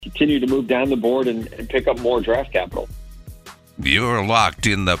continue to move down the board and pick up more draft capital. You're locked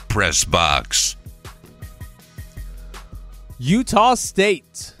in the press box. Utah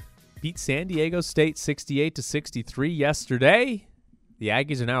State beat San Diego State 68-63 yesterday. The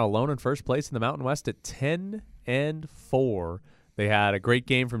Aggies are now alone in first place in the Mountain West at 10-4. They had a great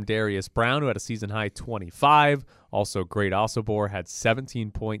game from Darius Brown, who had a season-high 25. Also, Great Osobor had 17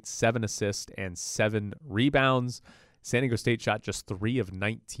 points, 7 assists, and 7 rebounds. San Diego State shot just 3 of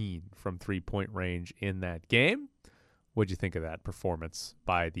 19 from three-point range in that game. What'd you think of that performance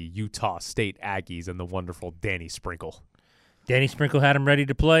by the Utah State Aggies and the wonderful Danny Sprinkle? Danny Sprinkle had him ready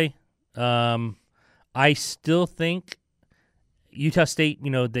to play. I still think Utah State,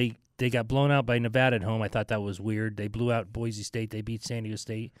 they got blown out by Nevada at home. I thought that was weird. They blew out Boise State. They beat San Diego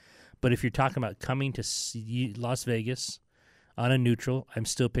State. But if you're talking about coming to Las Vegas on a neutral, I'm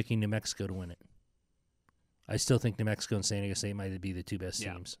still picking New Mexico to win it. I still think New Mexico and San Diego State might be the two best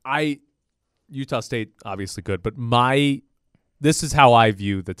teams. Utah State, obviously good, but this is how I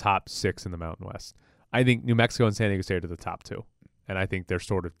view the top 6 in the Mountain West. I think New Mexico and San Diego State are the top 2, and I think they're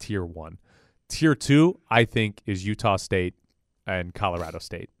sort of tier 1. Tier 2, I think, is Utah State and Colorado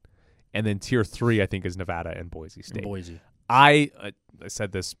State. And then tier 3, I think, is Nevada and Boise State. I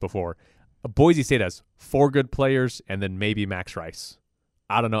said this before. Boise State has 4 good players and then maybe Max Rice.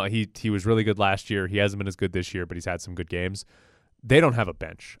 I don't know. He was really good last year. He hasn't been as good this year, but he's had some good games. They don't have a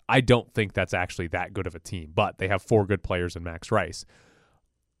bench. I don't think that's actually that good of a team, but they have 4 good players in Max Rice.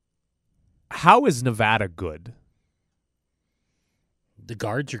 How is Nevada good? The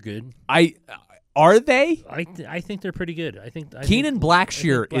guards are good. Are they? I think they're pretty good. Keenan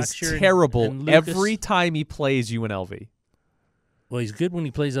Blackshear is terrible and every time he plays UNLV. Well, he's good when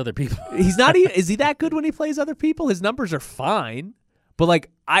he plays other people. He's not. Is he that good when he plays other people? His numbers are fine, but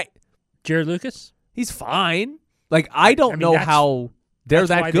Jared Lucas, he's fine. I don't know how they're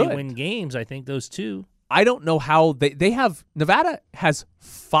that good. They win games. I think those two. I don't know how they have. Nevada has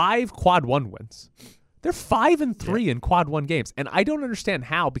 5 quad 1 wins. They're 5-3 in quad 1 games, and I don't understand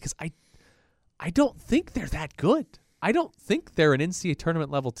how, because I don't think they're that good. I don't think they're an NCAA tournament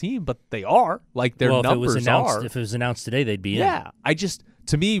level team, but they are. Their numbers are. If it was announced today, they'd be in. Yeah,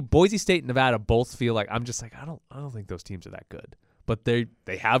 to me, Boise State and Nevada both feel like I'm just I don't think those teams are that good. But they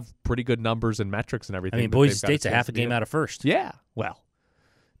have pretty good numbers and metrics and everything. I mean, Boise State's a half a game out of first. Yeah, well,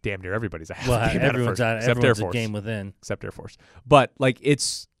 damn near everybody's a half a game out of first. Everyone's a game within. Except Air Force. But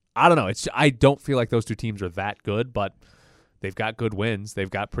I don't know. I don't feel like those two teams are that good, but they've got good wins. They've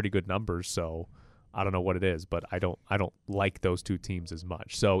got pretty good numbers, so I don't know what it is, but I don't like those two teams as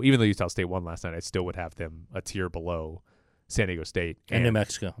much. So even though Utah State won last night, I still would have them a tier below San Diego State and New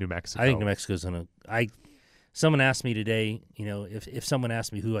Mexico. I think New Mexico's going to someone asked me today, if someone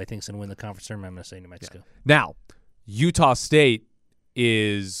asked me who I think's going to win the conference tournament, I'm going to say New Mexico. Yeah. Now, Utah State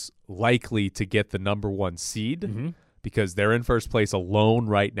is likely to get the number 1 seed because they're in first place alone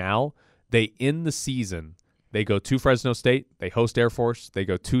right now. They end the season. They go to Fresno State. They host Air Force. They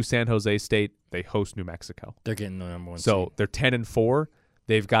go to San Jose State. They host New Mexico. They're getting the number 1 seed. So they're 10-4.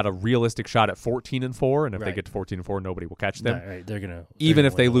 They've got a realistic shot at 14-4, and if they get to 14-4, nobody will catch them. Right. They're even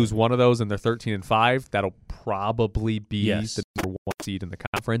if they lose one of those and they're 13-5, that'll probably be the number 1 seed in the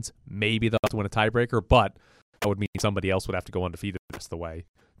conference. Maybe they'll have to win a tiebreaker, but that would mean somebody else would have to go undefeated the rest of the way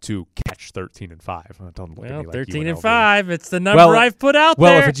to catch 13-5. Don't look at me like 13-5. It's the number I've put out there.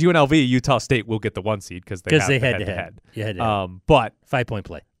 Well, if it's UNLV, Utah State will get the 1 seed because they have the head-to-head. Yeah, but 5-point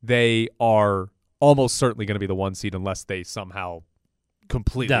play. They are almost certainly going to be the 1 seed unless they somehow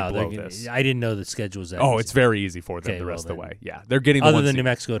completely blow this. I didn't know the schedule was that easy. It's very easy for them the rest of the way. Yeah, they're getting the other 1 than seed. New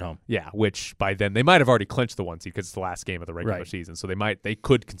Mexico at home. Yeah, which by then they might have already clinched the 1 seed because it's the last game of the regular season. So they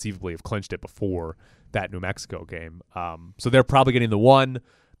could conceivably have clinched it before that New Mexico game. So they're probably getting the 1.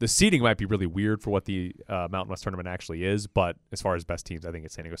 The seeding might be really weird for what the Mountain West tournament actually is, but as far as best teams, I think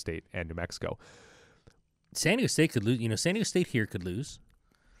it's San Diego State and New Mexico. San Diego State could lose. San Diego State here could lose.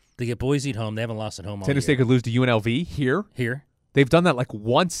 They get Boise at home. They haven't lost at home all year. San Diego State could lose to UNLV here. Here. They've done that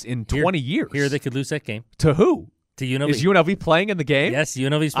once in 20 years. Here they could lose that game. To who? To UNLV. Is UNLV playing in the game? Yes, UNLV's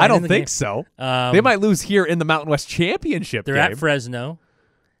playing in the game. I don't think so. They might lose here in the Mountain West Championship They're game. at Fresno.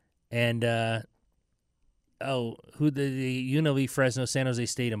 And, who the UNLV, Fresno, San Jose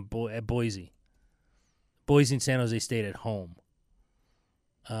State, and at Boise. Boise and San Jose State at home.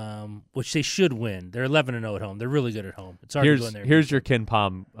 Which they should win. They're 11-0 at home. They're really good at home. It's hard to go in there. Here's your Ken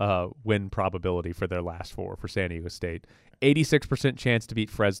Pom win probability for their last 4 for San Diego State. 86% chance to beat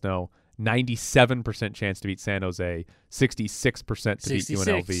Fresno, 97% chance to beat San Jose, 66% to beat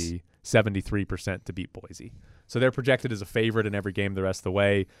UNLV, 73% to beat Boise. So they're projected as a favorite in every game the rest of the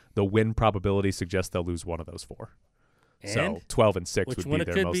way. The win probability suggests they'll lose one of those 4. So 12-6 Which would one be it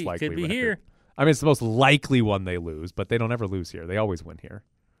their could most be? likely Could be record. here. I mean, it's the most likely one they lose, but they don't ever lose here. They always win here.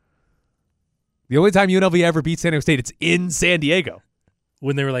 The only time UNLV ever beat San Diego State, it's in San Diego.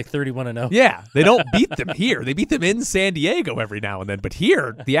 When they were like 31-0. Yeah, they don't beat them here. They beat them in San Diego every now and then. But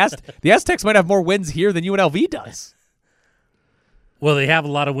here, the Aztecs might have more wins here than UNLV does. Well, they have a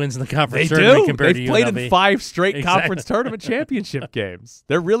lot of wins in the conference They tournament do. compared They've to played UNLV. in 5 straight Exactly. conference tournament championship games.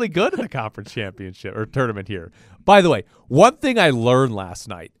 They're really good in the conference championship or tournament here. By the way, one thing I learned last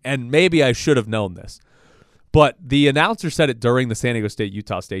night, and maybe I should have known this, but the announcer said it during the San Diego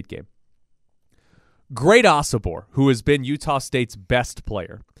State-Utah State game. Great Osobor, who has been Utah State's best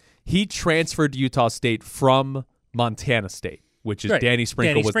player, he transferred to Utah State from Montana State, which is Right. Danny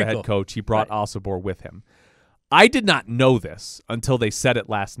Sprinkle Danny was the Sprinkle. head coach. He brought Right. Osobor with him. I did not know this until they said it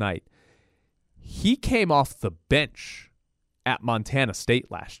last night. He came off the bench at Montana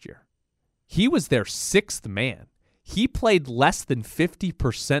State last year. He was their 6th man. He played less than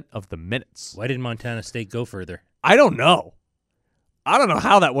 50% of the minutes. Why did Montana State go further? I don't know. I don't know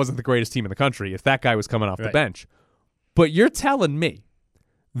how that wasn't the greatest team in the country if that guy was coming off the Right. bench. But you're telling me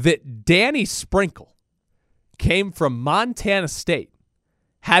that Danny Sprinkle came from Montana State,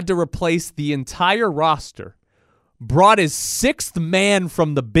 had to replace the entire roster, brought his 6th man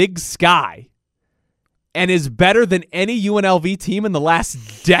from the Big Sky, and is better than any UNLV team in the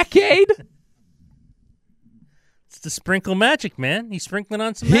last decade? It's the sprinkle magic, man. He's sprinkling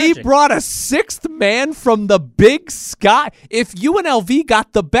on some He magic. brought a 6th man from the Big Sky. If UNLV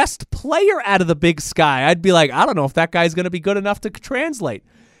got the best player out of the Big Sky, I'd be like, I don't know if that guy's going to be good enough to translate.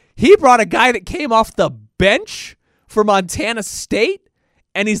 He brought a guy that came off the bench for Montana State,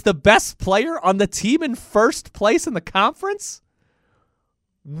 and he's the best player on the team in first place in the conference?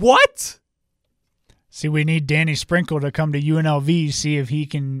 What? See, we need Danny Sprinkle to come to UNLV, see if he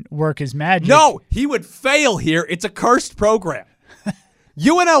can work his magic. No, he would fail here. It's a cursed program.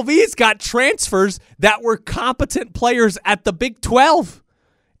 UNLV's got transfers that were competent players at the Big 12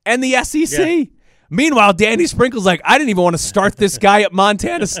 and the SEC. Yeah. Meanwhile, Danny Sprinkle's like, I didn't even want to start this guy at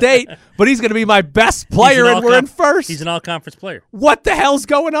Montana State, but he's going to be my best player, and we're in first. He's an all-conference player. What the hell's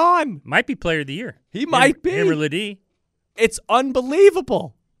going on? Might be player of the year. He might be. Him or Ledee. It's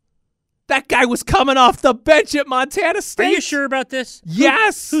unbelievable. That guy was coming off the bench at Montana State. Are you sure about this?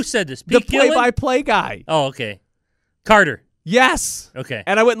 Yes. Who said this? The Pete Gillen? play-by-play guy. Oh, okay. Carter. Yes. Okay.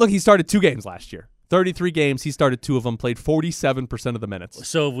 And I went and look, he started 2 games last year. 33 games, he started 2 of them, played 47% of the minutes.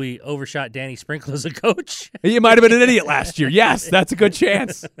 So have we overshot Danny Sprinkle as a coach? He might have been an idiot last year. Yes, that's a good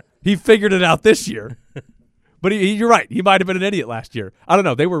chance. He figured it out this year. But you're right. He might have been an idiot last year. I don't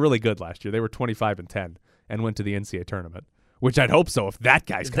know. They were really good last year. They were 25-10 and went to the NCAA tournament, which I'd hope so if that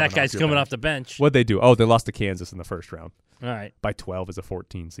guy's coming That guy's off your coming bench. off the bench. What'd they do? Oh, they lost to Kansas in the first round All right. by 12 as a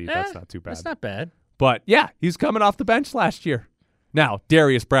 14 seed. That's not too bad. That's not bad. But, yeah, he's coming off the bench last year. Now,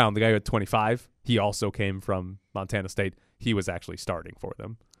 Darius Brown, the guy who had 25, he also came from Montana State. He was actually starting for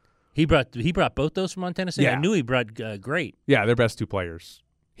them. He brought both those from Montana State. Yeah. I knew he brought great. Yeah, their best 2 players.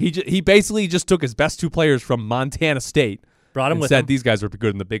 He basically just took his best 2 players from Montana State Brought him and with said, him. these guys are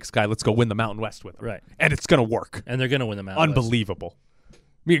good in the Big Sky. Let's go win the Mountain West with them. Right. And it's going to work. And they're going to win the Mountain West. Unbelievable. I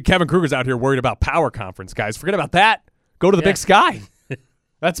mean, Kevin Kruger's out here worried about power conference, guys. Forget about that. Go to the Big Sky.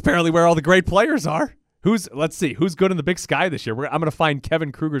 That's apparently where all the great players are. Let's see, who's good in the Big Sky this year? I'm going to find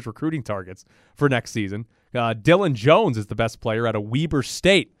Kevin Kruger's recruiting targets for next season. Dylan Jones is the best player out of Weber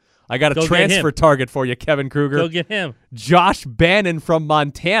State. I got a Go get transfer him. target for you, Kevin Kruger. Go get him. Josh Bannon from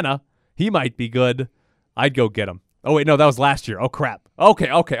Montana. He might be good. I'd go get him. Oh, wait, no, that was last year. Oh, crap. Okay.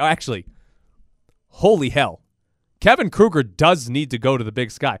 Oh, actually, holy hell. Kevin Kruger does need to go to the Big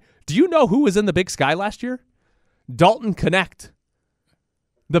Sky. Do you know who was in the Big Sky last year? Dalton Connect,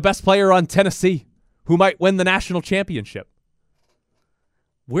 the best player on Tennessee, who might win the national championship.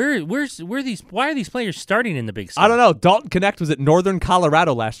 Why are these players starting in the Big Sky? I don't know. Dalton Connect was at Northern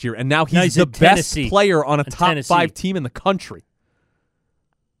Colorado last year, and now he's he's the at best Tennessee. player on a At top Tennessee. 5 team in the country.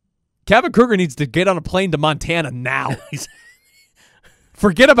 Kevin Kruger needs to get on a plane to Montana now.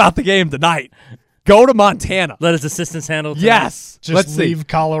 Forget about the game tonight. Go to Montana. Let his assistants handle it. Yes. Just Let's leave see.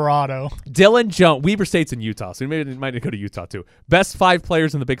 Colorado. Dylan Jones. Weber State's in Utah, so maybe might go to Utah too. Best 5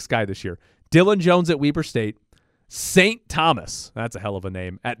 players in the Big Sky this year. Dylan Jones at Weber State. St. Thomas, that's a hell of a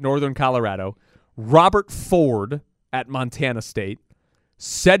name, at Northern Colorado. Robert Ford at Montana State.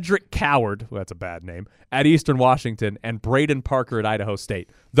 Cedric Coward, well, that's a bad name, at Eastern Washington. And Braden Parker at Idaho State.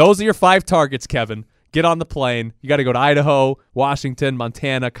 Those are your 5 targets, Kevin. Get on the plane. You got to go to Idaho, Washington,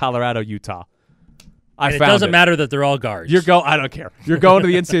 Montana, Colorado, Utah. And it doesn't matter that they're all guards. I don't care. You're going to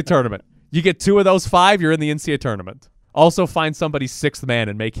the NCAA tournament. You get 2 of those 5, you're in the NCAA tournament. Also find somebody's 6th man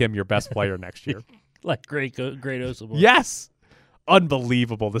and make him your best player next year. Like great Osobor. Yes.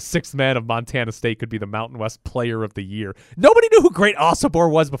 Unbelievable. The sixth man of Montana State could be the Mountain West Player of the Year. Nobody knew who Great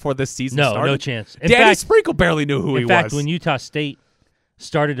Osobor was before this season started. No chance. Danny Sprinkle barely knew who he was. In fact, when Utah State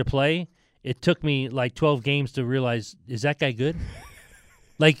started to play, it took me like 12 games to realize, is that guy good?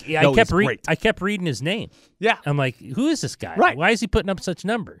 Like No, I kept reading his name. Yeah. I'm like, who is this guy? Right. Why is he putting up such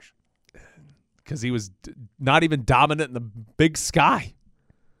numbers? Because he was not even dominant in the Big Sky.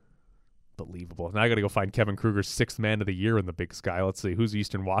 Unbelievable. Now I got to go find Kevin Kruger's sixth man of the year in the Big Sky. Let's see. Who's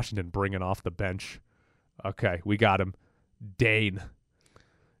Eastern Washington bringing off the bench? Okay, we got him. Dane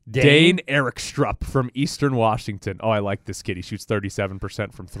Erikstrup from Eastern Washington. Oh, I like this kid. He shoots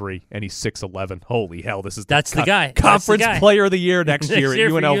 37% from three, and he's 6'11". Holy hell, this is the guy. Conference Player of the Year next year at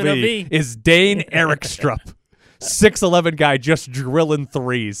UNLV is Dane Erikstrup. 6'11" guy just drilling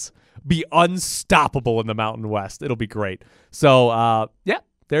threes. Be unstoppable in the Mountain West. It'll be great. So, yeah.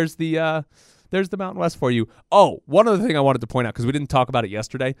 There's the Mountain West for you. Oh, one other thing I wanted to point out, because we didn't talk about it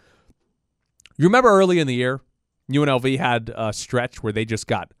yesterday. You remember early in the year, UNLV had a stretch where they just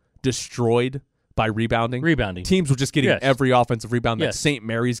got destroyed by rebounding. Teams were just getting every offensive rebound. That St.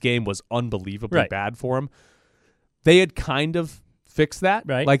 Mary's game was unbelievably bad for them. They had kind of fixed that.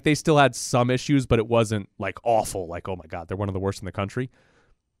 Right. Like, they still had some issues, but it wasn't, like, awful. Like, oh, my God, they're one of the worst in the country.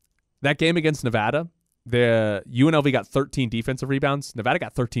 That game against Nevada, the UNLV got 13 defensive rebounds. Nevada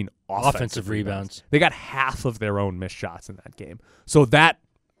got 13 offensive rebounds. They got half of their own missed shots in that game. So that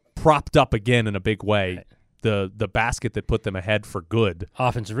propped up again in a big way. The basket that put them ahead for good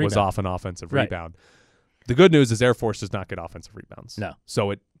was off an offensive rebound. The good news is Air Force does not get offensive rebounds. No.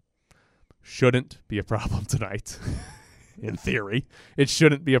 So it shouldn't be a problem tonight. In theory, it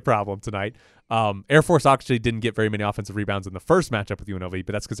shouldn't be a problem tonight. Air Force actually didn't get very many offensive rebounds in the first matchup with UNLV,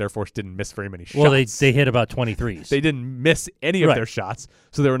 but that's because Air Force didn't miss very many shots. Well, they hit about 23s. They didn't miss any of their shots,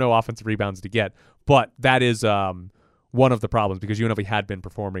 so there were no offensive rebounds to get. But that is one of the problems, because UNLV had been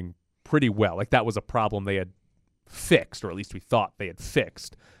performing pretty well. Like, that was a problem they had fixed, or at least we thought they had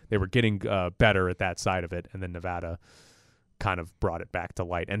fixed. They were getting better at that side of it, and then Nevada kind of brought it back to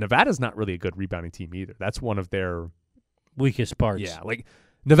light. And Nevada's not really a good rebounding team either. That's one of their weakest parts. Yeah, like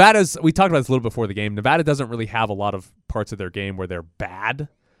Nevada's, we talked about this a little before the game. Nevada doesn't really have a lot of parts of their game where they're bad,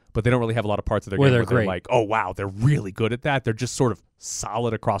 but they don't really have a lot of parts of their game where they're like, oh, wow, they're really good at that. They're just sort of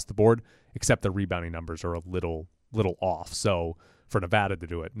solid across the board, except the rebounding numbers are a little off. So for Nevada to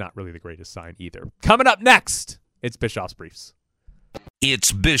do it, not really the greatest sign either. Coming up next, it's Bischoff's Briefs.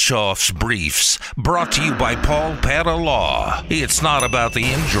 It's Bischoff's Briefs, brought to you by Paul Patta Law. It's not about the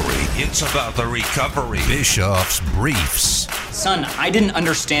injury, it's about the recovery. Bischoff's Briefs. Son, I didn't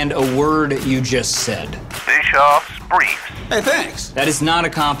understand a word you just said. Bischoff's Briefs. Hey, thanks. That is not a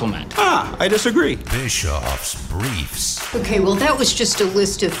compliment. I disagree. Bischoff's Briefs. Okay, well, that was just a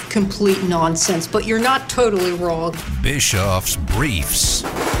list of complete nonsense, but you're not totally wrong. Bischoff's Briefs.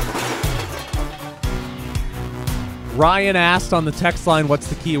 Ryan asked on the text line, what's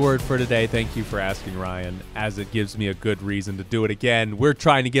the keyword for today? Thank you for asking, Ryan, as it gives me a good reason to do it again. We're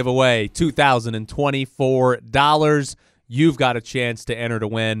trying to give away $2,024. You've got a chance to enter to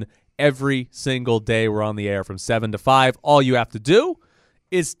win every single day we're on the air from 7 to 5. All you have to do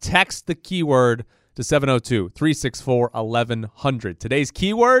is text the keyword to 702-364-1100. Today's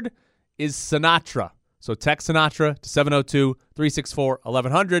keyword is Sinatra. So text Sinatra to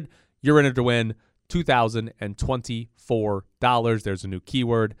 702-364-1100. You're entered to win $2,024. There's a new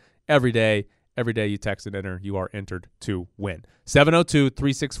keyword every day. Every day you text and enter, you are entered to win.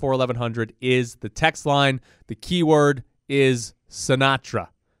 702-364-1100 is the text line. The keyword is Sinatra.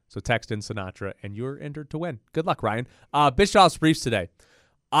 So text in Sinatra, and you're entered to win. Good luck, Ryan. Bischoff's Briefs today.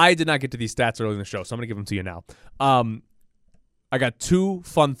 I did not get to these stats early in the show, so I'm going to give them to you now. I got two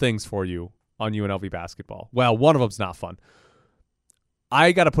fun things for you on UNLV basketball. Well, one of them's not fun.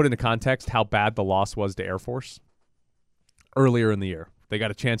 I got to put into context how bad the loss was to Air Force earlier in the year. They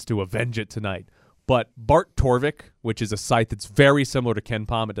got a chance to avenge it tonight. But Bart Torvik, which is a site that's very similar to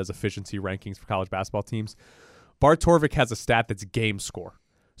KenPom, it does efficiency rankings for college basketball teams. Bart Torvik has a stat that's game score.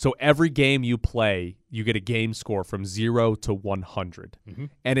 So every game you play, you get a game score from 0 to 100. Mm-hmm.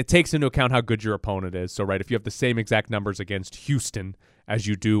 And it takes into account how good your opponent is. So, right, if you have the same exact numbers against Houston as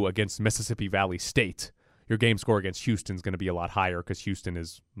you do against Mississippi Valley State, your game score against Houston is going to be a lot higher because Houston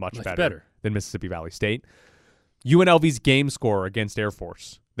is much better than Mississippi Valley State. UNLV's game score against Air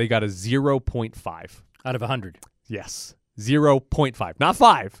Force, they got a 0.5. Out of 100. Yes, 0.5. Not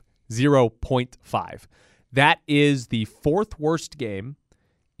 5, 0.5. That is the fourth worst game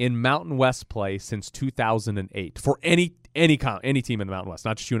in Mountain West play since 2008 for any Any team in the Mountain West,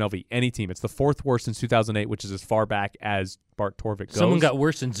 not just UNLV, any team. It's the fourth worst since 2008, which is as far back as Bart Torvik goes. Someone got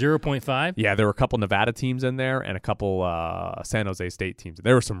worse than 0.5? Yeah, there were a couple Nevada teams in there and a couple San Jose State teams.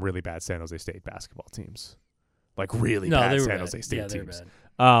 There were some really bad San Jose State basketball teams. Like really bad San Jose State teams.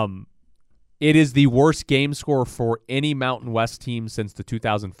 It is the worst game score for any Mountain West team since the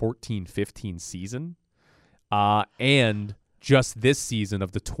 2014-15 season. And just this season,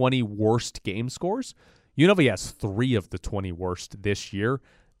 of the 20 worst game scores, UNLV has 3 of the 20 worst this year.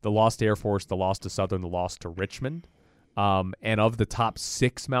 The loss to Air Force, the loss to Southern, the loss to Richmond. And of the top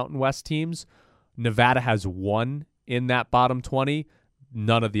 6 Mountain West teams, Nevada has 1 in that bottom 20.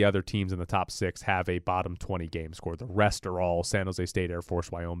 None of the other teams in the top 6 have a bottom 20 game score. The rest are all San Jose State, Air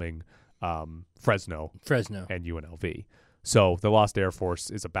Force, Wyoming, Fresno, and UNLV. So the loss to Air Force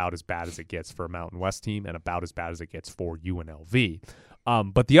is about as bad as it gets for a Mountain West team and about as bad as it gets for UNLV.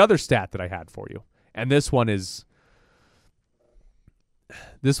 But the other stat that I had for you, and this one's,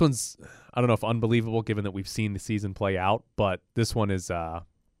 I don't know if unbelievable given that we've seen the season play out, but this one is, I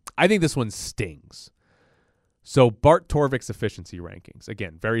think this one stings. So Bart Torvik's efficiency rankings,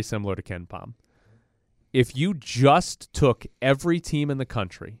 again, very similar to Ken Pom. If you just took every team in the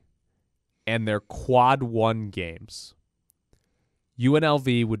country and their quad 1 games,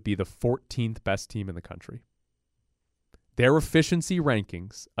 UNLV would be the 14th best team in the country. Their efficiency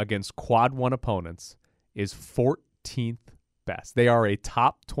rankings against quad 1 opponents is 14th best. They are a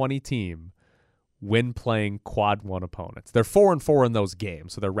top 20 team when playing quad 1 opponents. They're 4-4 in those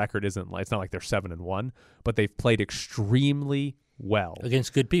games, so their record it's not like they're 7-1, but they've played extremely well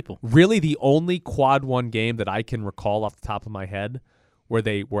against good people. Really, the only quad 1 game that I can recall off the top of my head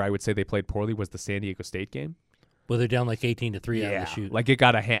where I would say they played poorly was the San Diego State game. Well, they're down like 18-3 out of the shoot. Like it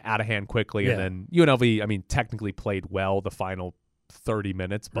got out of hand quickly, and then UNLV, I mean, technically played well the final 30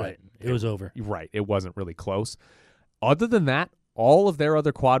 minutes, but it was over. Right, it wasn't really close. Other than that, all of their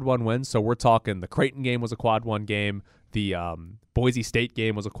other quad 1 wins, so we're talking the Creighton game was a quad 1 game, the Boise State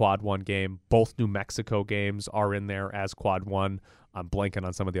game was a quad 1 game, both New Mexico games are in there as quad 1. I'm blanking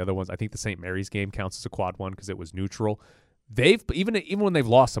on some of the other ones. I think the St. Mary's game counts as a quad 1 because it was neutral. They've even when they've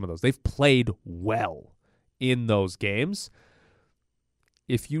lost some of those, they've played well in those games.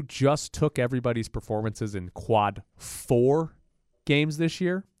 If you just took everybody's performances in quad 4 games this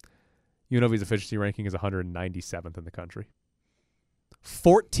year, UNLV's efficiency ranking is 197th in the country.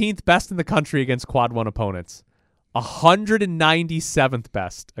 14th best in the country against quad 1 opponents. 197th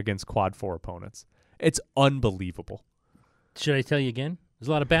best against quad 4 opponents. It's unbelievable. Should I tell you again? There's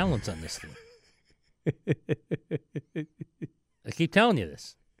a lot of balance on this thing. I keep telling you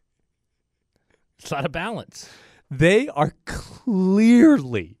this. It's a lot of balance. They are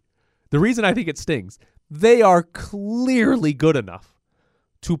clearly, the reason I think it stings, they are clearly good enough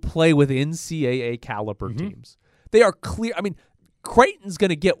to play with NCAA caliber teams. They are clear. I mean, Creighton's going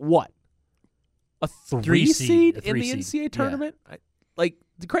to get what? A 3 seed in the NCAA tournament? Yeah. Like,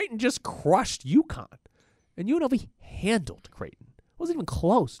 Creighton just crushed UConn. And UNLV handled Creighton. It wasn't even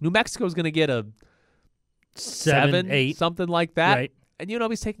close. New Mexico's going to get a 7, 8, something like that. Right. And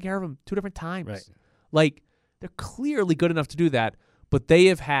UNLV's taking care of them 2 different times. Right. Like, they're clearly good enough to do that, but they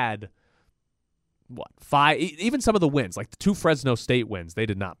have had, 5, even some of the wins, like the 2 Fresno State wins, they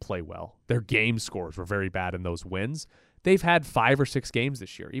did not play well. Their game scores were very bad in those wins. They've had 5 or 6 games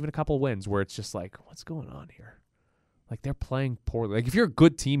this year, even a couple wins where it's just like, what's going on here? Like, they're playing poorly. Like, if you're a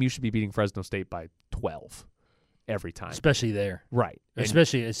good team, you should be beating Fresno State by 12 every time. Especially there. Right.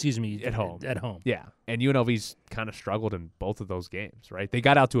 Especially, at home. At home. Yeah. And UNLV's kind of struggled in both of those games, right? They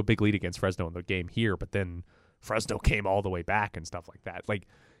got out to a big lead against Fresno in the game here, but then Fresno came all the way back and stuff like that. Like,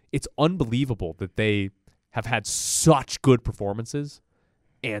 it's unbelievable that they have had such good performances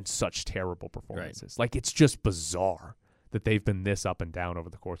and such terrible performances. Right. Like, it's just bizarre that they've been this up and down over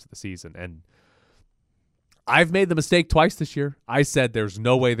the course of the season. And I've made the mistake twice this year. I said there's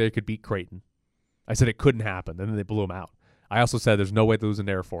no way they could beat Creighton. I said it couldn't happen, and then they blew them out. I also said there's no way they lose in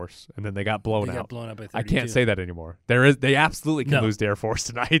Air Force, and then they got blown out. Got blown out by 32. I can't say that anymore. They absolutely can lose to Air Force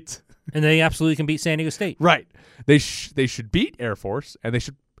tonight. And they absolutely can beat San Diego State. Right. They should beat Air Force, and they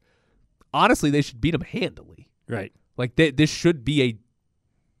should beat them handily. Right. Like, this should be a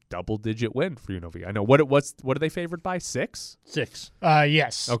double-digit win for UNLV. I know. What are they favored by? 6? 6.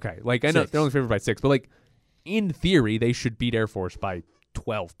 Yes. Okay. Like, I know they're only favored by 6, but, like, in theory, they should beat Air Force by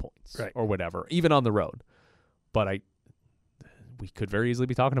 12 points or whatever, even on the road. But we could very easily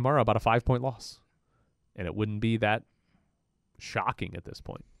be talking tomorrow about a 5-point loss, and it wouldn't be that shocking at this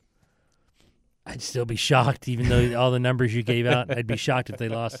point. I'd still be shocked, even though all the numbers you gave out. I'd be shocked if they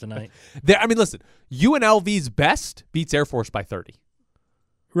lost tonight. I mean, listen, UNLV's best beats Air Force by 30.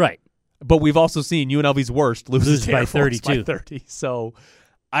 Right. But we've also seen UNLV's worst lose to by Air Force 32. by 30. So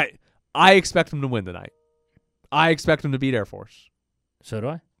I expect them to win tonight. I expect them to beat Air Force So do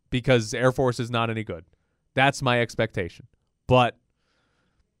I. because Air Force is not any good. That's my expectation. But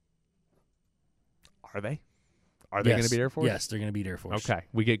are they? Are they going to beat Air Force? Yes, they're going to beat Air Force. Okay.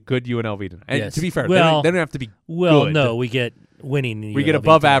 We get good UNLV tonight. And Yes. to be fair, Well- they don't have to be Well, good. no, we get winning. We get UNLV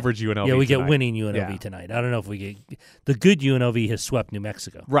above tonight. average UNLV Yeah, we tonight. get winning UNLV Yeah. tonight. I don't know if we get the good UNLV has swept New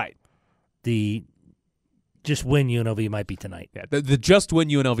Mexico. Right. The just win UNLV might be tonight. Yeah. The just win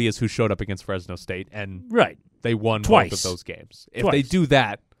UNLV is who showed up against Fresno State, and Right. they won Twice. both of those games. If Twice. they do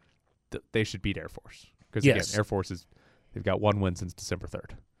that, they should beat Air Force. Because, Yes. again, Air Force they've got one win since December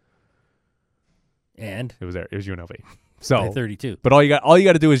 3rd. And It was UNLV. by So, 32. but all you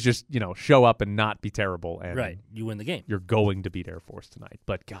got to do is just show up and not be terrible, and Right. You win the game. you're going to beat Air Force tonight.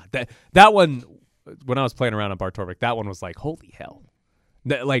 But God, that one, when I was playing around on Bartorvik, that one was like, holy hell!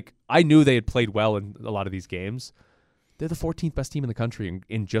 Like I knew they had played well in a lot of these games. They're the 14th best team in the country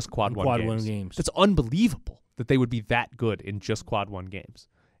in just quad one games. That's unbelievable that they would be that good in just quad one games,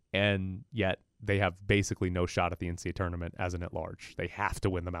 and yet they have basically no shot at the NCAA tournament as an at-large. They have to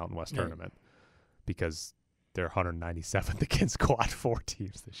win the Mountain West tournament because they're 197th against quad 4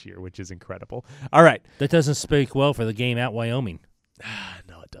 teams this year, which is incredible. All right. That doesn't speak well for the game at Wyoming.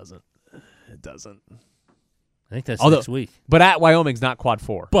 No, it doesn't. It doesn't. I think that's Although- next week. But at Wyoming's not quad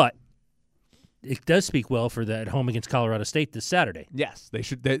 4. But it does speak well for the at home against Colorado State this Saturday. Yes, they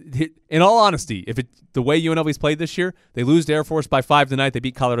should. In all honesty, if the way UNLV's played this year, they lose to Air Force by 5 tonight. They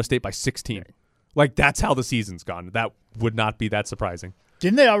beat Colorado State by 16. Right. Like that's how the season's gone. That would not be that surprising.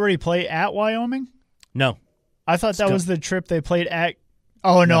 Didn't they already play at Wyoming? No. I thought that was the trip they played at.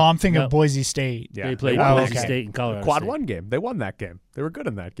 Oh, no, I'm thinking no. of Boise State. Yeah, They played won Boise that game. State and Colorado quad State. 1 game. They won that game. They were good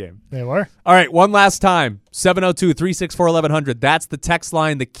in that game. They were? All right, one last time. 702-364-1100. That's the text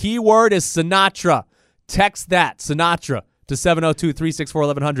line. The key word is Sinatra. Text that, Sinatra, to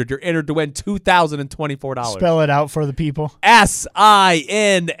 702-364-1100. You're entered to win $2,024. Spell it out for the people. Sinatra.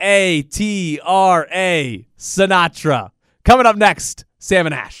 Sinatra. Coming up next, Sam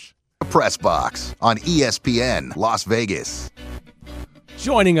and Ash. Press Box on ESPN Las Vegas.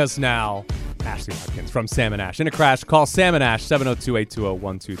 Joining us now, Ashley Watkins from Sam and Ash. In a crash, call Sam and Ash,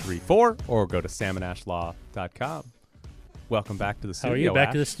 702-820-1234, or go to samandashlaw.com. Welcome back to the studio. How are you? Back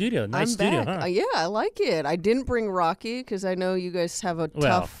Ash. to the studio. Nice I'm studio, back. huh? Yeah, I like it. I didn't bring Rocky because I know you guys have a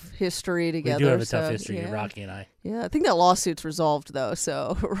tough history We together. do have a so, tough history, yeah. Rocky and I. Yeah, I think that lawsuit's resolved though.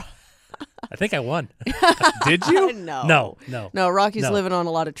 So I think I won. Did you? no, No. Rocky's No. living on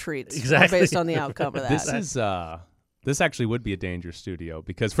a lot of treats, Exactly. based on the outcome of that. This actually would be a dangerous studio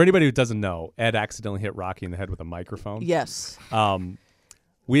because for anybody who doesn't know, Ed accidentally hit Rocky in the head with a microphone. Yes.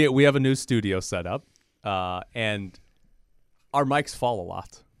 We have a new studio set up, and our mics fall a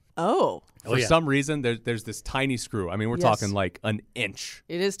lot. Oh, For some reason, there's this tiny screw. I mean, we're Yes. talking like an inch.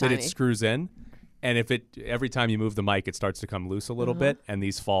 it is that tiny. it screws in, and every time you move the mic, it starts to come loose a little bit, and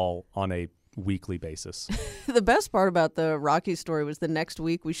these fall on a weekly basis. The best part about the Rocky story was the next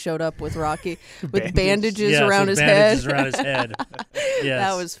week we showed up with Rocky with Bandage. bandages Yes, around with his bandages head. around his head. Yes.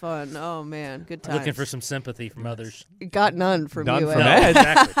 That was fun. Oh man, good times. Looking for some sympathy from others. Got none from None you. from Ed. Ed.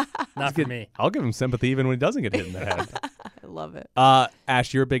 Exactly. Not for me. I'll give him sympathy even when he doesn't get hit in the head. I love it.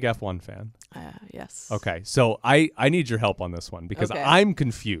 Ash, you're a big F1 fan. Yes. Okay, so I need your help on this one because Okay. I'm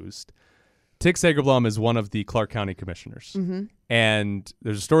confused. Tick Sagerblom is one of the Clark County commissioners. Mm-hmm. And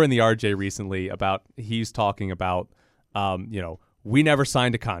there's a story in the RJ recently about he's talking about, we never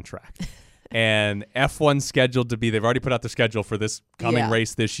signed a contract. And F1's scheduled to be, they've already put out the schedule for this coming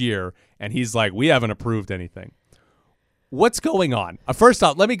race this year. And he's like, we haven't approved anything. What's going on? First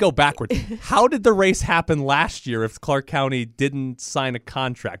off, let me go backwards. How did the race happen last year if Clark County didn't sign a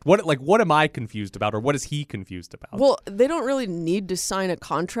contract? What am I confused about, or what is he confused about? Well, they don't really need to sign a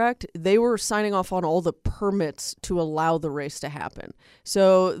contract. They were signing off on all the permits to allow the race to happen.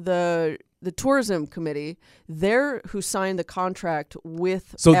 So the tourism committee, they're who signed the contract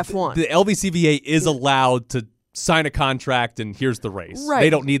with F1. The LVCVA is allowed to sign a contract, and here's the race. Right. They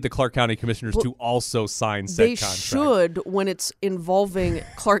don't need the Clark County commissioners to also sign said They contract. should when it's involving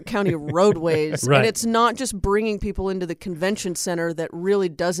Clark County roadways. Right. And it's not just bringing people into the convention center that really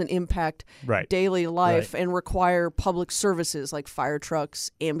doesn't impact Right. daily life and require public services like fire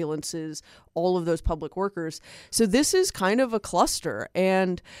trucks, ambulances, all of those public workers. So this is kind of a cluster.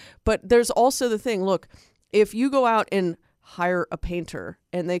 But there's also the thing, look, if you go out and hire a painter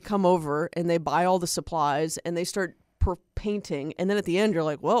and they come over and they buy all the supplies and they start painting, and then at the end you're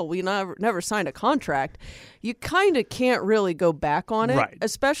like, well, we never signed a contract, you kind of can't really go back on it. Right.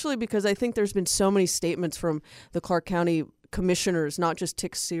 Especially because I think there's been so many statements from the Clark County commissioners, not just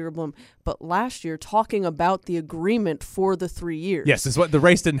Tick Searblum, but last year talking about the agreement for the 3 years. Yes, is what the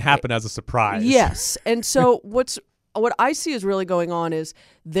race didn't happen as a surprise. Yes, and so what I see is really going on is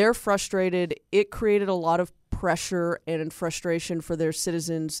they're frustrated. It created a lot of pressure and frustration for their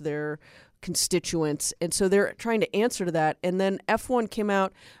citizens, their constituents, and so they're trying to answer to that. And then F1 came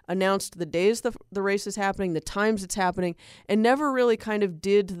out, announced the days the race is happening, the times it's happening, and never really kind of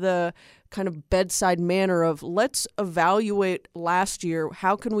did the kind of bedside manner of let's evaluate last year.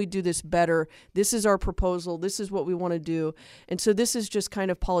 How can we do this better? This is our proposal. This is what we want to do. And so this is just kind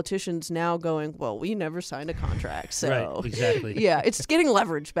of politicians now going, well, we never signed a contract. So Right, exactly. yeah, it's getting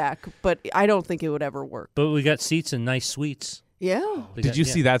leverage back, but I don't think it would ever work. But we got seats and nice suites. Yeah. Did you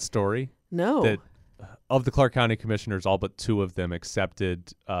see that story? No. That of the Clark County commissioners, all but 2 of them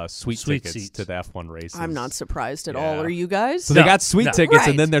accepted suite tickets seats to the F1 races. I'm not surprised at Yeah. all. Are you guys? So they got suite tickets, Right.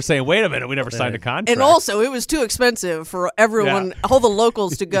 and then they're saying, wait a minute, we never signed a contract. And also, it was too expensive for everyone, all the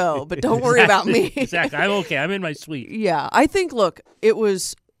locals to go. But don't worry about me. Exactly. I'm okay. I'm in my suite. Yeah, I think, look, it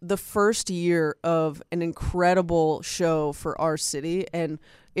was the first year of an incredible show for our city, and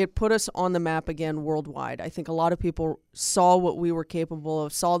it put us on the map again worldwide. I think a lot of people saw what we were capable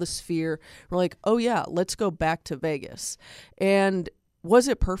of, saw the sphere, were like, oh yeah, let's go back to Vegas. And was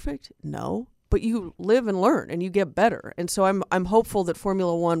it perfect? No. But you live and learn, and you get better. And so I'm hopeful that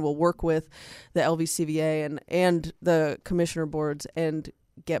Formula One will work with the LVCVA and the commissioner boards and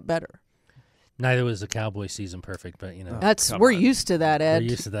get better. Neither was the Cowboy season perfect, but you know. We're used to that, Ed. We're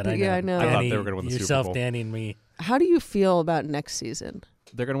used to that. I know. Yeah, I know. I thought Danny, they were going to win the Super yourself, Bowl. Danny, and me. How do you feel about next season?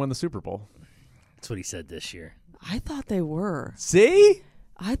 They're going to win the Super Bowl. That's what he said this year. I thought they were. See?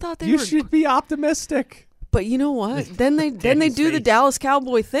 I thought they You were. should be optimistic. But you know what? Then they Danny's do the face. Dallas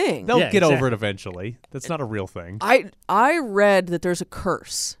Cowboy thing. They'll Yeah, get over exactly. it eventually. That's not a real thing. I read that there's a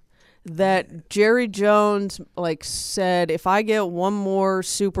curse that Jerry Jones said if I get one more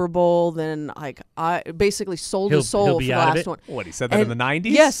Super Bowl, then I basically sold his He'll soul be for the out of last it? one. What, he said that in the 90s?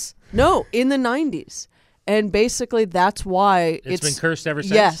 Yes. No, in the 90s. And basically that's why It's been cursed ever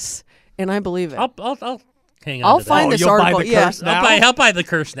since? Yes. And I believe it. I'll hang on I'll to that. find this you'll buy article. the Yeah. curse now? I'll buy the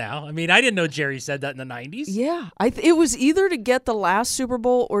curse now. I mean, I didn't know Jerry said that in the 90s. Yeah, it was either to get the last Super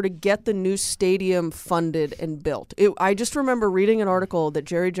Bowl or to get the new stadium funded and built. I just remember reading an article that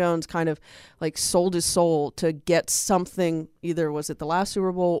Jerry Jones kind of sold his soul to get something, either was it the last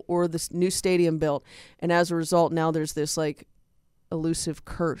Super Bowl or this new stadium built, and as a result, now there's this elusive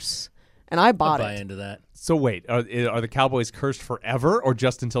curse, and I I'll bought buy it. into that. So wait, are the Cowboys cursed forever or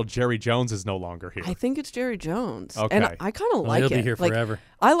just until Jerry Jones is no longer here? I think it's Jerry Jones, Okay. and I kind of like he'll it. be here forever.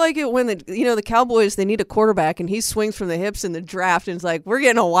 I like it when the Cowboys, they need a quarterback and he swings from the hips in the draft and it's like, we're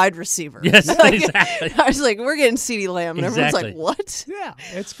getting a wide receiver. Yes, exactly. I was like, we're getting CeeDee Lamb, and everyone's like, Exactly. what? Yeah,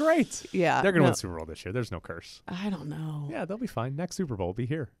 it's great. Yeah, They're going to no. win the Super Bowl this year. There's no curse. I don't know. Yeah, they'll be fine. Next Super Bowl will be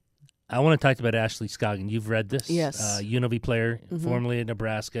here. I want to talk about Ashley Scoggin. You've read this. Yes. UNLV player, formerly in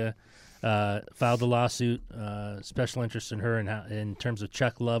Nebraska, filed a lawsuit, special interest in her, and how, in terms of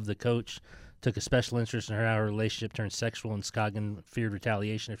Chuck Love, the coach, took a special interest in her, how her relationship turned sexual, and Scoggin feared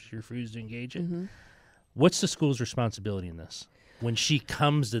retaliation if she refused to engage it. What's the school's responsibility in this when she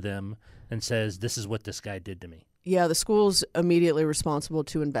comes to them and says, this is what this guy did to me? Yeah, the school's immediately responsible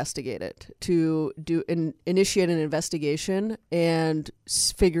to investigate it, to initiate an investigation and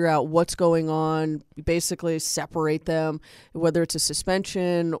figure out what's going on, basically separate them, whether it's a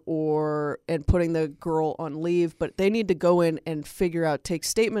suspension and putting the girl on leave. But they need to go in and figure out, take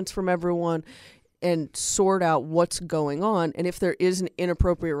statements from everyone and sort out what's going on. And if there is an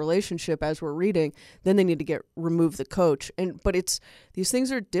inappropriate relationship, as we're reading, then they need to remove the coach. But these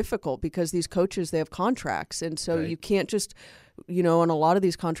things are difficult because these coaches, they have contracts. And so you can't just, on a lot of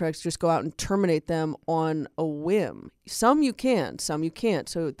these contracts, just go out and terminate them on a whim. Some you can, some you can't.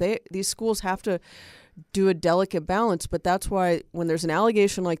 So these schools have to do a delicate balance, but that's why when there's an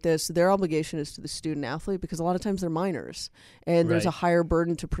allegation like this, their obligation is to the student athlete, because a lot of times they're minors and there's a higher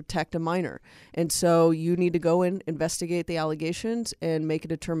burden to protect a minor. And so you need to go in, investigate the allegations and make a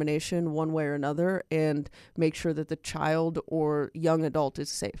determination one way or another and make sure that the child or young adult is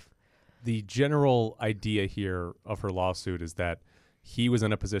safe. The general idea here of her lawsuit is that he was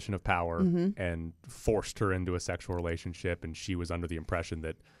in a position of power and forced her into a sexual relationship, and she was under the impression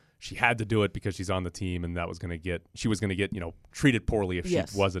that she had to do it because she's on the team, and she was going to get treated poorly if she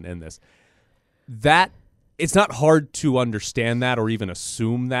wasn't in this. That it's not hard to understand that or even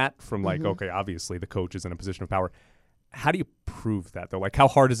assume that from okay, obviously the coach is in a position of power. How do you prove that though? How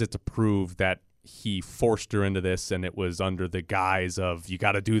hard is it to prove that he forced her into this and it was under the guise of you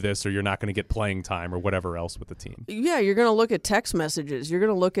got to do this or you're not going to get playing time or whatever else with the team? Yeah, you're going to look at text messages. You're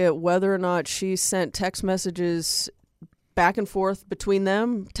going to look at whether or not she sent text messages back and forth between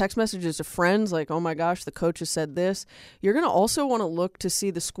them, text messages to friends like, oh my gosh, the coach has said this. You're going to also want to look to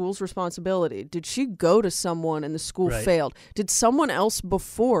see the school's responsibility. Did she go to someone and the school failed? Did someone else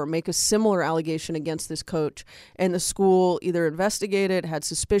before make a similar allegation against this coach and the school either investigated, had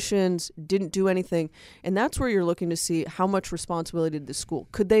suspicions, didn't do anything? And that's where you're looking to see how much responsibility did the school.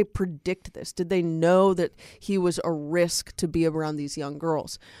 Could they predict this? Did they know that he was a risk to be around these young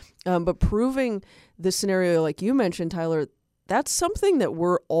girls? But proving this scenario, like you mentioned, Tyler, that's something that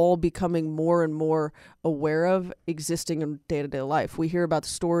we're all becoming more and more aware of existing in day-to-day life. We hear about the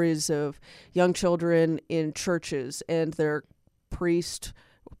stories of young children in churches and their priest,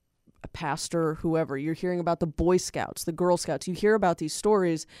 a pastor, whoever. You're hearing about the Boy Scouts, the Girl Scouts. You hear about these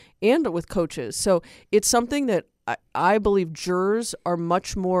stories and with coaches. So it's something that I believe jurors are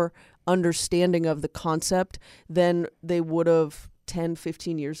much more understanding of the concept than they would have 10,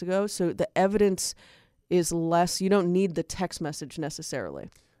 15 years ago. So the evidence is less. You don't need the text message necessarily.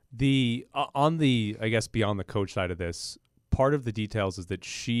 On the, I guess, beyond the coach side of this, part of the details is that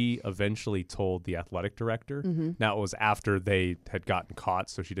she eventually told the athletic director. Now, it was after they had gotten caught,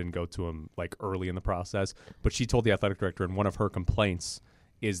 so she didn't go to him like early in the process. But she told the athletic director, and one of her complaints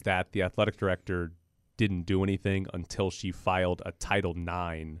is that the athletic director didn't do anything until she filed a Title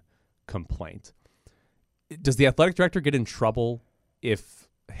IX complaint. Does the athletic director get in trouble if,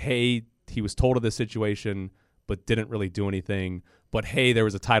 hey, he was told of this situation but didn't really do anything, but hey, there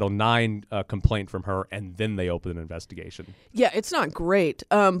was a Title IX complaint from her, and then they opened an investigation? Yeah, it's not great.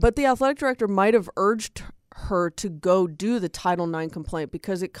 But the athletic director might have urged her to go do the Title IX complaint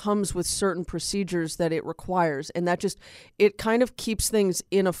because it comes with certain procedures that it requires, and that just, it kind of keeps things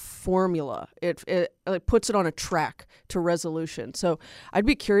in a formula. It puts it on a track to resolution. So I'd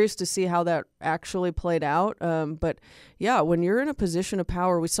be curious to see how that actually played out. But yeah, when you're in a position of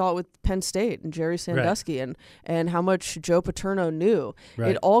power, we saw it with Penn State and Jerry Sandusky, and how much Joe Paterno knew.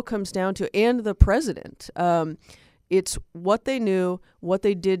 It all comes down to, and the president. It's what they knew, what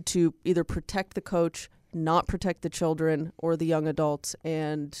they did to either protect the coach, not protect the children or the young adults,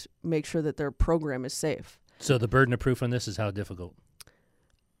 and make sure that their program is safe. So the burden of proof on this is how difficult?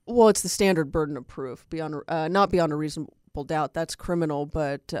 Well, it's the standard burden of proof, not beyond a reasonable doubt. That's criminal,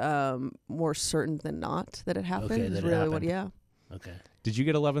 but more certain than not that it happened is really what. Yeah. Okay. Did you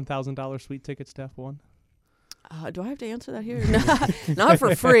get $11,000 sweet tickets to F1? Do I have to answer that here? Not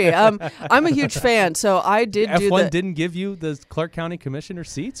for free. I'm a huge fan, so I did do F1 didn't give you the Clark County Commissioner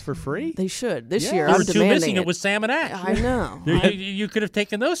seats for free? They should. This year, there I'm were two demanding missing. It was Sam and Ash. I know. You could have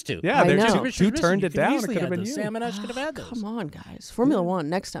taken those two. Yeah, I know. Two turned it down. It could have been you. Sam and Ash could have had those. Come on, guys. Formula One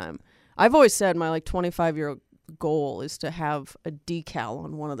next time. I've always said my 25-year goal is to have a decal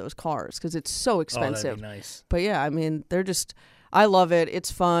on one of those cars because it's so expensive. Oh, that'd be nice. But yeah, I mean, I love it.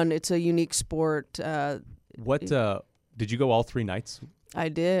 It's fun. It's a unique sport. Did you go all 3 nights? I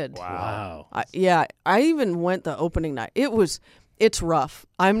did. Wow. I even went the opening night. It's rough.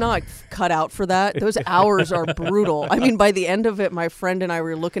 I'm not cut out for that. Those hours are brutal. I mean, by the end of it, my friend and I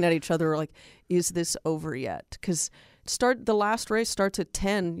were looking at each other like, is this over yet? Because the last race starts at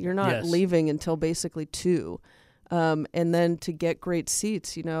 10. You're not leaving until basically 2. And then to get great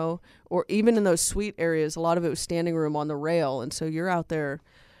seats, or even in those suite areas, a lot of it was standing room on the rail. And so you're out there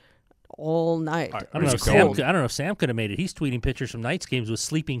all night. I don't know if Sam could have made it. He's tweeting pictures from Knights games with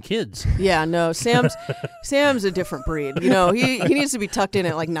sleeping kids. Yeah, no, Sam's a different breed. He needs to be tucked in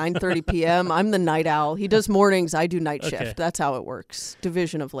at like 9:30 p.m. I'm the night owl. He does mornings. I do night shift. That's how it works.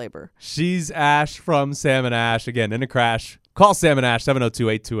 Division of labor. She's Ash from Sam and Ash. Again, in a crash, call Sam and Ash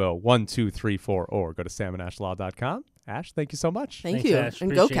 702-820-1234 or go to samandashlaw.com. Ash, thank you so much. Thanks, you. Ash.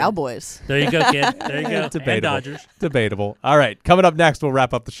 And go Cowboys. There you go, kid. There you go. Debatable. And Dodgers. Debatable. All right, coming up next, we'll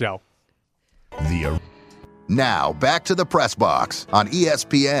wrap up the show. Now, back to the Press Box on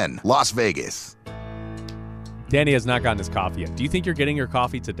ESPN Las Vegas. Danny has not gotten his coffee yet. Do you think you're getting your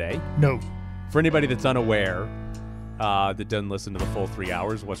coffee today? No. For anybody that's unaware, that doesn't listen to the full 3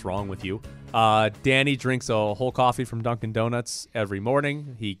 hours, what's wrong with you? Danny drinks a whole coffee from Dunkin' Donuts every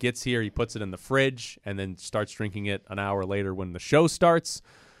morning. He gets here, he puts it in the fridge, and then starts drinking it an hour later when the show starts.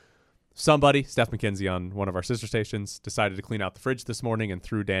 Somebody, Steph McKenzie on one of our sister stations, decided to clean out the fridge this morning and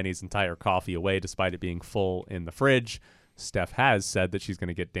threw Danny's entire coffee away despite it being full in the fridge. Steph has said that she's going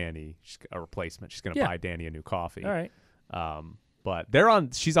to get Danny a replacement. She's going to buy Danny a new coffee. All right.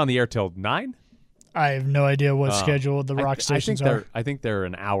 But she's on the air till 9? I have no idea what schedule the rock stations are. I think they're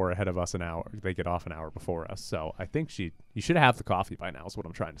an hour ahead of us an hour. They get off an hour before us. So I think you should have the coffee by now is what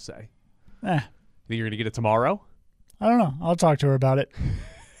I'm trying to say. You think you're going to get it tomorrow? I don't know. I'll talk to her about it.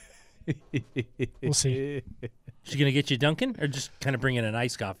 We'll see. She's going to get you Dunkin' or just kind of bring in an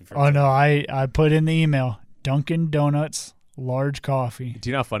iced coffee? No, I put in the email. Dunkin' Donuts, large coffee. Do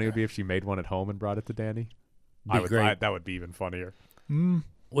you know how funny it would be if she made one at home and brought it to Danny? Great. That would be even funnier.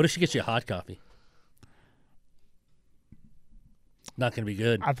 What if she gets you a hot coffee? Not going to be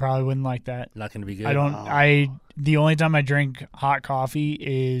good. I probably wouldn't like that. Not going to be good. The only time I drink hot coffee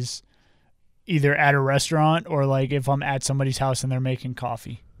is either at a restaurant or like if I'm at somebody's house and they're making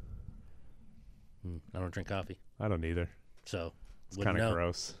coffee. I don't drink coffee. I don't either. So It's kind of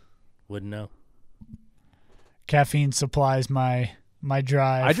gross. Wouldn't know. Caffeine supplies my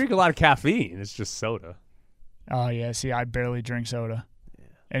drive. I drink a lot of caffeine. It's just soda. Oh, yeah. See, I barely drink soda. Yeah.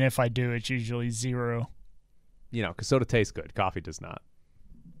 And if I do, it's usually 0. You know, because soda tastes good. Coffee does not.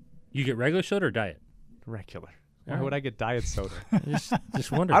 You get regular soda or diet? Regular. Why would I get diet soda?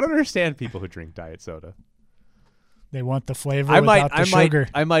 Just wondering. I don't understand people who drink diet soda. They want the flavor without the sugar.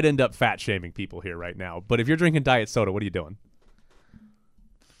 I might end up fat shaming people here right now. But if you're drinking diet soda, what are you doing?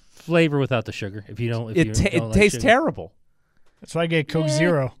 Flavor without the sugar. If you don't, It tastes terrible. That's why I get Coke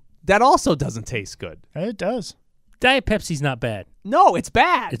Zero. That also doesn't taste good. It does. Diet Pepsi's not bad. No, it's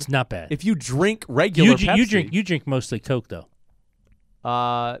bad. It's not bad. If you drink regular Pepsi. You drink mostly Coke though.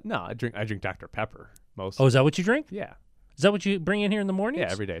 No, I drink Dr. Pepper mostly. Oh, is that what you drink? Yeah. Is that what you bring in here in the mornings?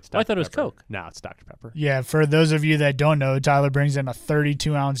 Yeah, every day. It's Dr. Oh, I thought it was Pepper. Coke. No, it's Dr. Pepper. Yeah, for those of you that don't know, Tyler brings in a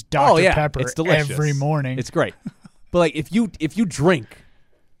 32-ounce Dr. Pepper it's delicious. every morning. It's great. But like if you drink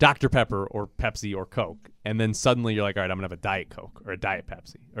Dr. Pepper or Pepsi or Coke, and then suddenly you're like, all right, I'm gonna have a Diet Coke or a Diet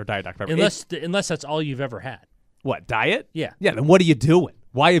Pepsi or Diet Dr. Pepper. Unless that's all you've ever had. What, diet? Yeah. Yeah. Then what are you doing?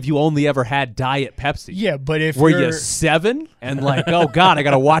 Why have you only ever had Diet Pepsi? Yeah, but if were you're... you 7 and like, oh God, I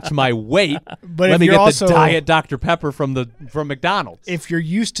got to watch my weight. But let if me you're get also... the Diet Dr. Pepper from McDonald's. If you're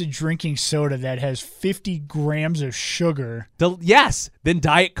used to drinking soda that has 50 grams of sugar, then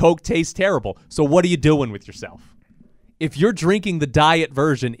Diet Coke tastes terrible. So what are you doing with yourself? If you're drinking the diet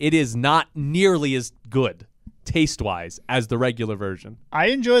version, it is not nearly as good taste-wise as the regular version. I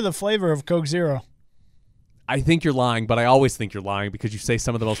enjoy the flavor of Coke Zero. I think you're lying, but I always think you're lying because you say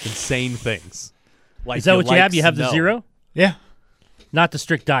some of the most insane things. Like is that what you have? You have the zero? Yeah. Not the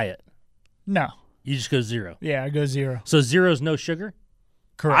strict diet? No. You just go zero? Yeah, I go 0. So 0 is no sugar?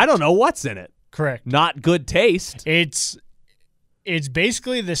 Correct. I don't know what's in it. Correct. Not good taste. It's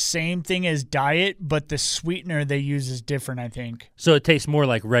basically the same thing as diet, but the sweetener they use is different, I think. So it tastes more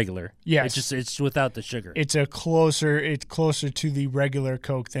like regular. Yes. It's without the sugar. It's closer to the regular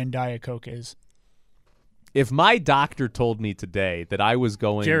Coke than Diet Coke is. If my doctor told me today that I was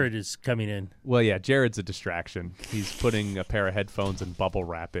going... Jared is coming in. Well, yeah, Jared's a distraction. He's putting a pair of headphones and bubble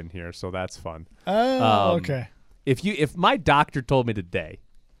wrap in here, so that's fun. Oh, okay. If my doctor told me today,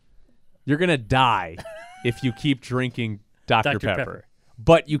 you're going to die if you keep drinking Dr. Pepper.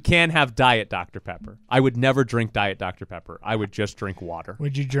 But you can have Diet Dr. Pepper. I would never drink Diet Dr. Pepper. I would just drink water.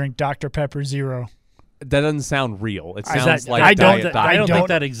 Would you drink Dr. Pepper Zero? That doesn't sound real. It sounds like I Diet don't, Dr. I don't think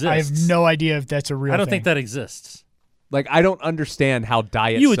that exists. I have no idea if that's a real thing. I don't think that exists. Like, I don't understand how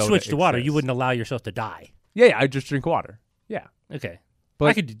diet You would soda switch to water. exists. You wouldn't allow yourself to die. Yeah, I just drink water. Yeah. Okay. But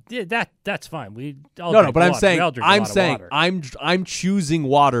I could. Yeah, that's fine. We all no, drink but I'm water. saying We all drink a lot of water. I'm choosing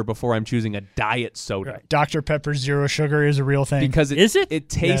water before I'm choosing a diet soda. Right. Dr. Pepper Zero Sugar is a real thing. Because Is it? It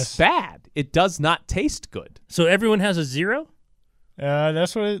tastes bad. It does not taste good. So everyone has a 0?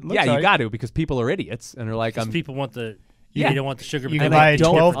 That's what it looks like. Yeah, you got to because people are idiots and they're like, Because people want the. Yeah. They don't want the sugar. You but can they buy a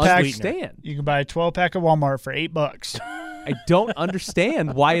don't 12-pack. understand. You can buy a 12-pack at Walmart for $8. I don't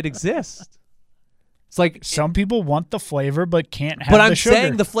understand why it exists. It's like Some people want the flavor but can't have but the I'm sugar.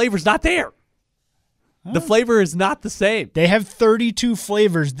 saying the flavor's not there. The flavor is not the same. They have 32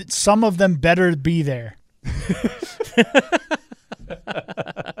 flavors. Some of them better be there.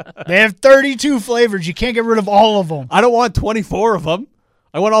 They have 32 flavors. You can't get rid of all of them. I don't want 24 of them.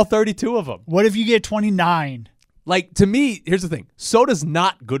 I want all 32 of them. What if you get 29? Like, to me, here's the thing. Soda's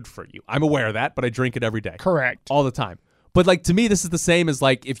not good for you. I'm aware of that, but I drink it every day. Correct. All the time. But, like, to me, this is the same as,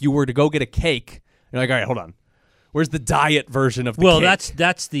 like, if you were to go get a cake. You're like, all right, hold on. Where's the diet version of the cake? Well,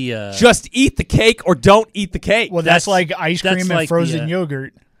 that's the. Just eat the cake or don't eat the cake. Well, that's like ice cream and like frozen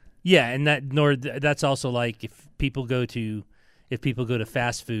yogurt. Yeah, and that's also like if people go to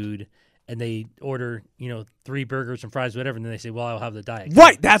fast food and they order 3 burgers and fries, whatever, and then they say, "Well, I'll have the diet."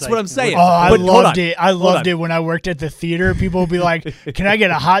 Right, that's what I'm saying. Oh, I But hold loved on. it. I loved it when I worked at the theater. People would be like, "Can I get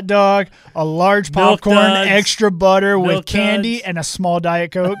a hot dog, a large Milk popcorn, duds, extra butter with milk candy, duds." and a small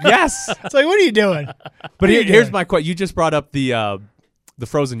Diet Coke?" Yes. It's like, what are you doing? But here's doing? my question. You just brought up the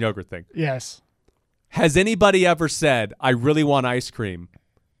frozen yogurt thing. Yes. Has anybody ever said, I really want ice cream,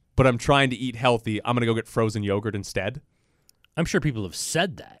 but I'm trying to eat healthy. I'm going to go get frozen yogurt instead? I'm sure people have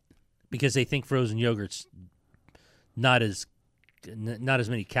said that because they think frozen yogurt's not as not as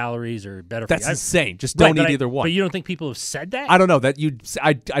many calories or better. That's for you. insane. Just don't eat either one. But you don't think people have said that? I don't know that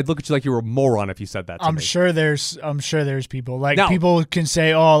I'd look at you like you were a moron if you said that to I'm me. sure there's people like No. people can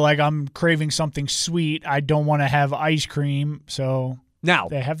say, oh, like I'm craving something sweet. I don't want to have ice cream, so Now,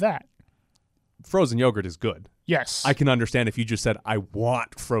 they have that. frozen yogurt is good. Yes, I can understand if you just said, I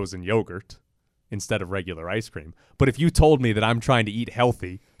want frozen yogurt instead of regular ice cream. But if you told me that I'm trying to eat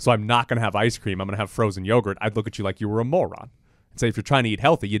healthy, so I'm not going to have ice cream, I'm going to have frozen yogurt, I'd look at you like you were a moron. And say, if you're trying to eat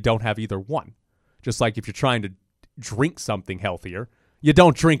healthy, you don't have either one. Just like if you're trying to drink something healthier, you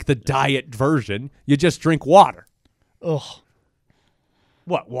don't drink the diet version, you just drink water. Ugh,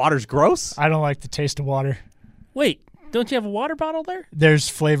 What, water's gross? I don't like the taste of water. Wait, don't you have a water bottle there? There's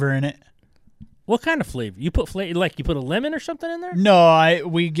flavor in it. What kind of flavor? You put like you put a lemon or something in there? No,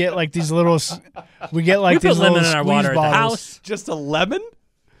 we get like these little. We get like We these put lemon little in our squeeze water at the bottles. house. Just a lemon?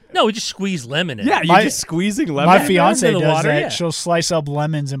 No, we just squeeze lemon in. Yeah, it. you're just squeezing lemon. My fiance into does the water, that. yeah. She'll slice up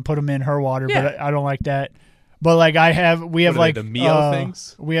lemons and put them in her water, Yeah. but I don't like that. But like we have What are like they, the Mio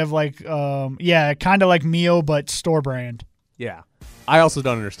things? We have like yeah, kind of like Mio but store brand. Yeah. I also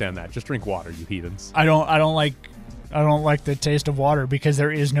don't understand that. Just drink water, you heathens. I don't like the taste of water because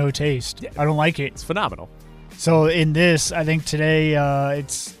there is no taste. I don't like it. It's phenomenal. So in this, I think today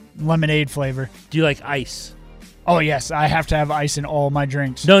it's lemonade flavor. Do you like ice? Oh yes, I have to have ice in all my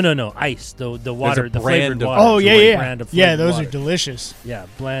drinks. No, ice. The water, the flavored brand of- water. Oh It's yeah, a yeah, brand of yeah. flavored Those water. are delicious. Yeah,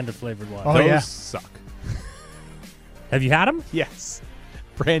 bland of flavored water. Oh, Those yeah. suck. Have you had them? Yes.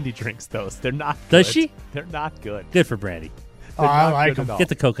 Brandy drinks those. They're not good. Does she? They're not good. Good for Brandy. Oh, They're I not like good them. at all. Get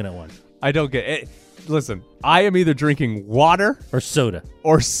the coconut one I don't get it. Listen, I am either drinking water or soda.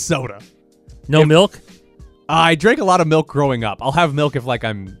 or soda. No milk. I drank a lot of milk growing up. I'll have milk if like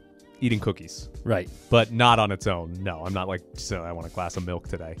I'm eating cookies, Right. but not on its own. No, I'm not like, so I want a glass of milk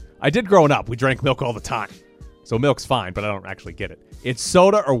today. I did growing up. We drank milk all the time. So milk's fine, but I don't actually get it. It's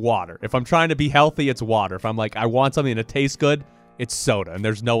soda or water. If I'm trying to be healthy, it's water. If I'm like, I want something that tastes good, it's soda. And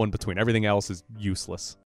there's no in between. Everything else is useless.